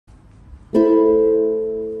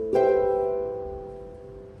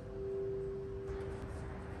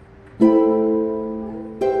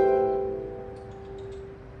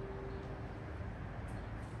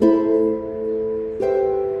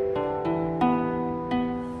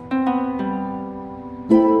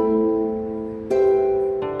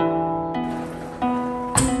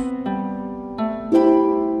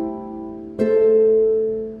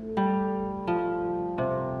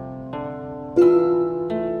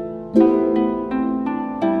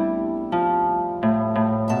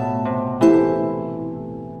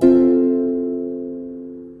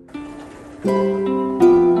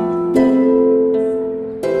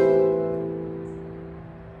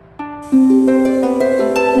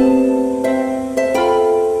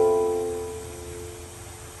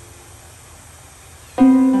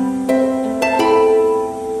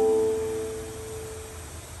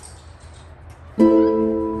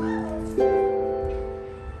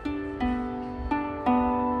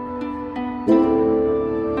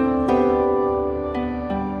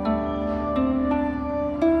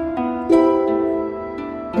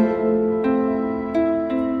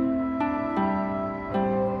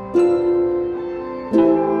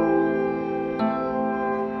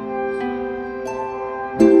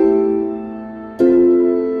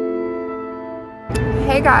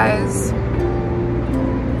Hey guys,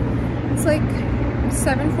 it's like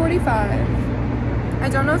 7:45. I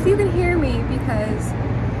don't know if you can hear me because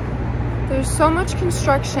there's so much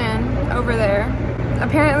construction over there.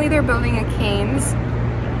 Apparently they're building a Cane's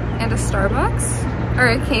and a Starbucks, or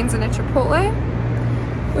a Cane's and a Chipotle,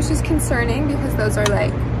 which is concerning because those are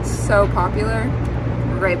like so popular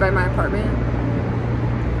right by my apartment.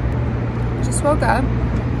 Just woke up.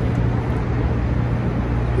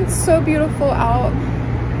 It's so beautiful out.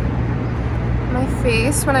 My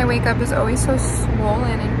face when I wake up is always so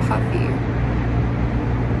swollen and puffy.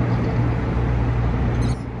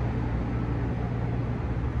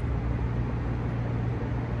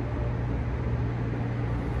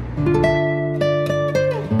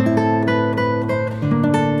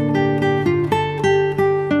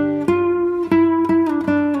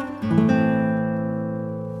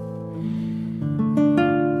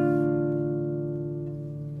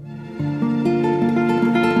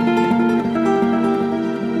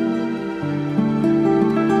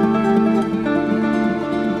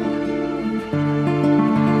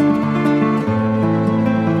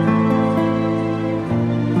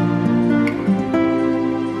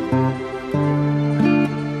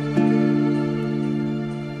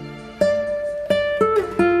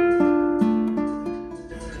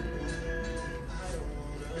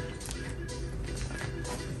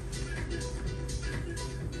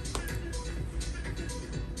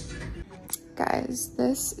 Guys,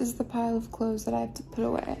 this is the pile of clothes that I have to put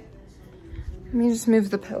away. Let me just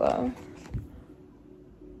move the pillow.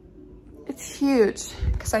 It's huge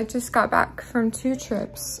because I just got back from 2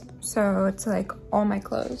 trips, so it's like all my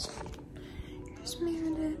clothes. Here's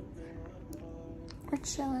Meredith. We're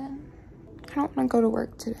chilling. I don't want to go to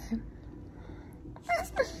work today.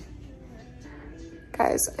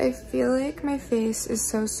 Guys, I feel like my face is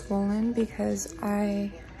so swollen because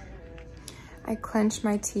I clench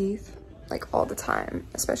my teeth like all the time,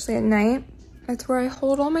 especially at night. That's where I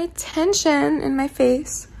hold all my tension in my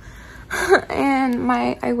face. And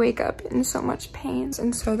I wake up in so much pain.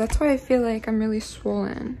 And so that's why I feel like I'm really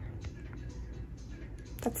swollen.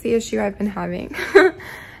 That's the issue I've been having.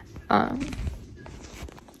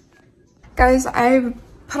 Guys, I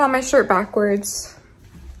put on my shirt backwards.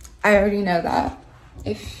 I already know that,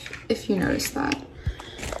 if you noticed that.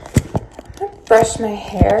 I'm gonna brush my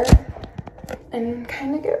hair and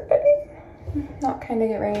kind of get ready. Not kind of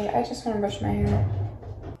get ready, I just want to brush my hair.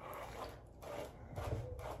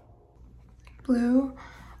 Blue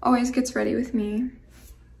always gets ready with me.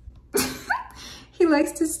 He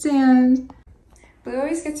likes to stand. Blue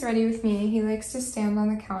always gets ready with me. He likes to stand on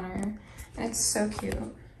the counter, and it's so cute.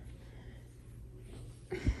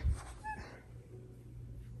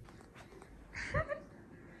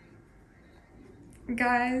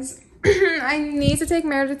 Guys, I need to take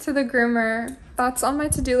Meredith to the groomer. That's on my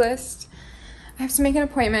to-do list. I have to make an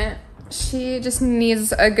appointment. She just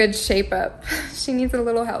needs a good shape up. She needs a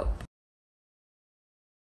little help.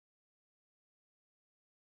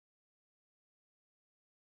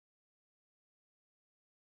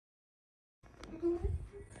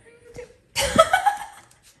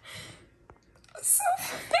 So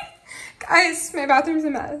funny. Guys, my bathroom's a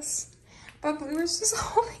mess. But Blue is just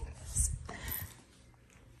holding this.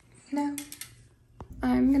 Now,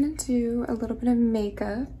 I'm gonna do a little bit of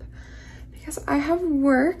makeup because I have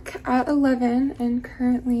work at 11 and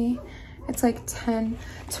currently it's like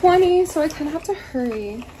 10:20, so I kind of have to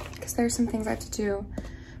hurry because there's some things I have to do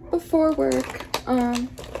before work. I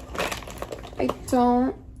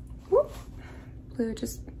don't, whoop, Blue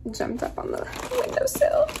just jumped up on the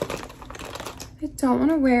windowsill. I don't want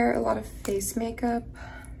to wear a lot of face makeup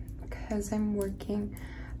because I'm working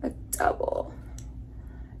a double,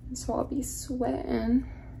 and so I'll be sweating.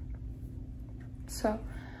 So I'm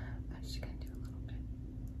just gonna do a little bit.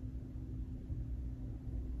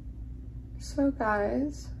 So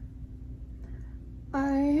guys,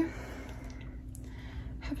 I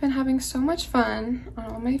have been having so much fun on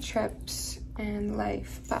all my trips and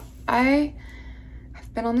life, but I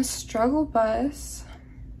have been on the struggle bus.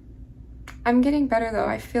 I'm getting better though.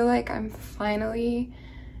 I feel like I'm finally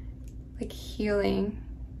like healing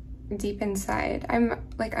deep inside. I'm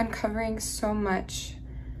like uncovering so much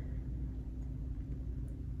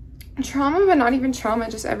trauma, but not even trauma,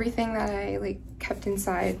 just everything that I like kept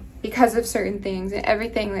inside because of certain things, and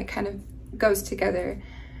everything like kind of goes together.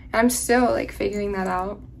 And I'm still like figuring that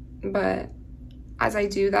out, but as I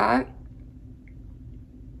do that,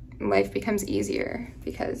 life becomes easier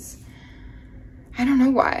because I don't know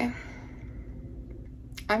why.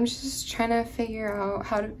 I'm just trying to figure out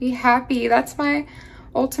how to be happy. That's my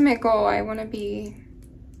ultimate goal. I want to be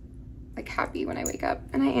like happy when I wake up,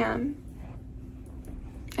 and I am.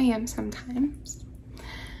 I am sometimes.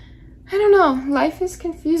 I don't know, life is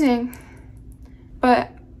confusing,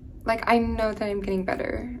 but like I know that I'm getting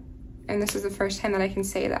better, and this is the first time that I can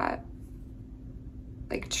say that.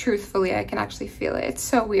 Like truthfully, I can actually feel it. It's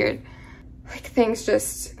so weird. Like things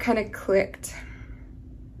just kind of clicked.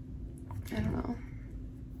 I don't know.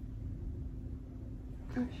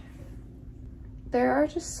 There are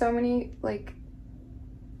just so many like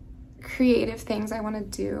creative things I want to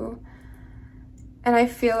do. And I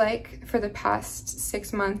feel like for the past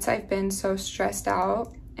 6 months, I've been so stressed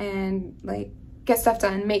out and like get stuff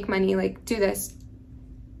done, make money, like do this,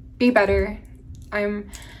 be better.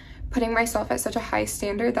 I'm putting myself at such a high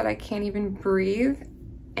standard that I can't even breathe.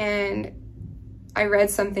 And I read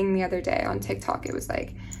something the other day on TikTok. It was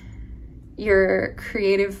like your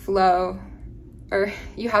creative flow, or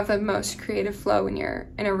you have the most creative flow when you're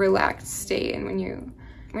in a relaxed state and when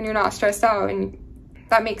you're not stressed out. And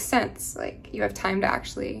that makes sense. Like you have time to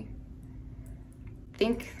actually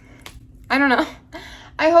think. I don't know.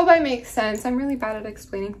 I hope I make sense. I'm really bad at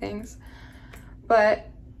explaining things, but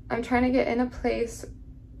I'm trying to get in a place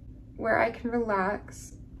where I can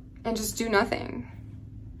relax and just do nothing.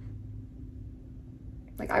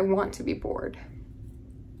 Like I want to be bored.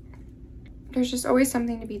 There's just always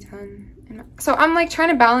something to be done. And so I'm like trying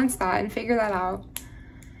to balance that and figure that out.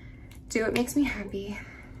 Do what makes me happy.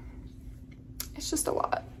 It's just a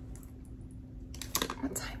lot.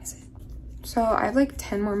 What time is it? So I have like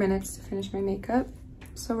 10 more minutes to finish my makeup.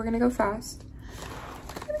 So we're gonna go fast.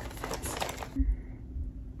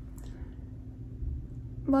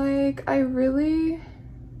 Like I really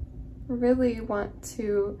want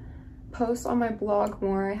to post on my blog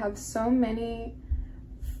more. I have so many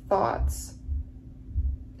thoughts,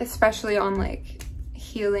 especially on like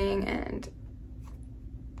healing and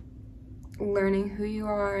learning who you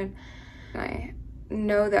are. And I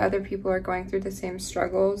know that other people are going through the same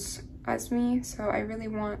struggles as me, so I really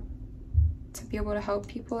want to be able to help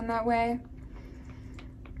people in that way.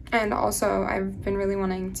 And also I've been really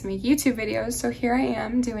wanting to make YouTube videos, so here I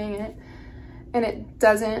am doing it, and it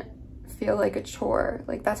doesn't feel like a chore.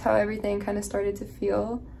 Like that's how everything kind of started to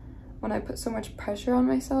feel when I put so much pressure on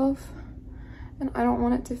myself, and I don't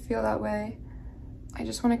want it to feel that way. I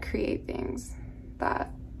just want to create things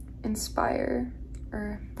that inspire,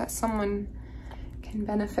 or that someone can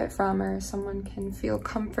benefit from, or someone can feel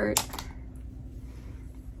comfort.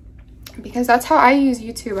 Because that's how I use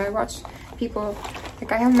YouTube. I watch people,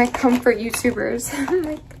 like I have my comfort YouTubers,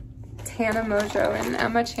 like Tana Mojo and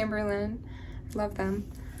Emma Chamberlain. I love them.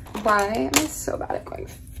 Why am I so bad at going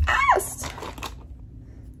fast?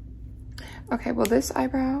 Okay, well this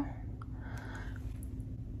eyebrow's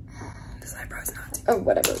not, oh,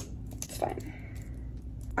 whatever, it's fine.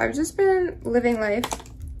 I've just been living life,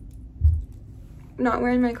 not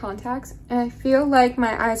wearing my contacts, and I feel like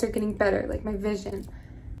my eyes are getting better, like my vision.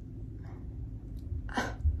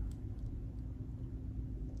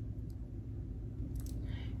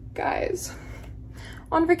 Guys,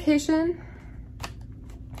 on vacation,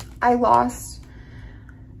 I lost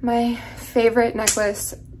my favorite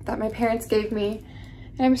necklace that my parents gave me,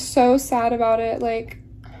 and I'm so sad about it. Like,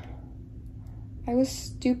 I was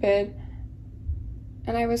stupid,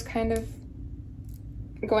 and I was kind of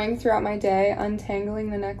going throughout my day untangling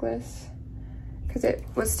the necklace because it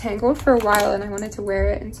was tangled for a while and I wanted to wear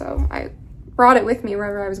it, and so I brought it with me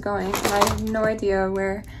wherever I was going, and I have no idea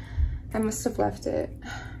where I must have left it.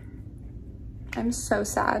 I'm so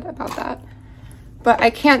sad about that, but I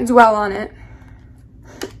can't dwell on it.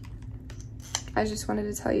 I just wanted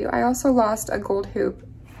to tell you. I also lost a gold hoop,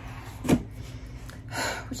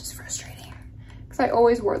 which is frustrating because I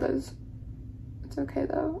always wore those. It's okay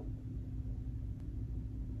though.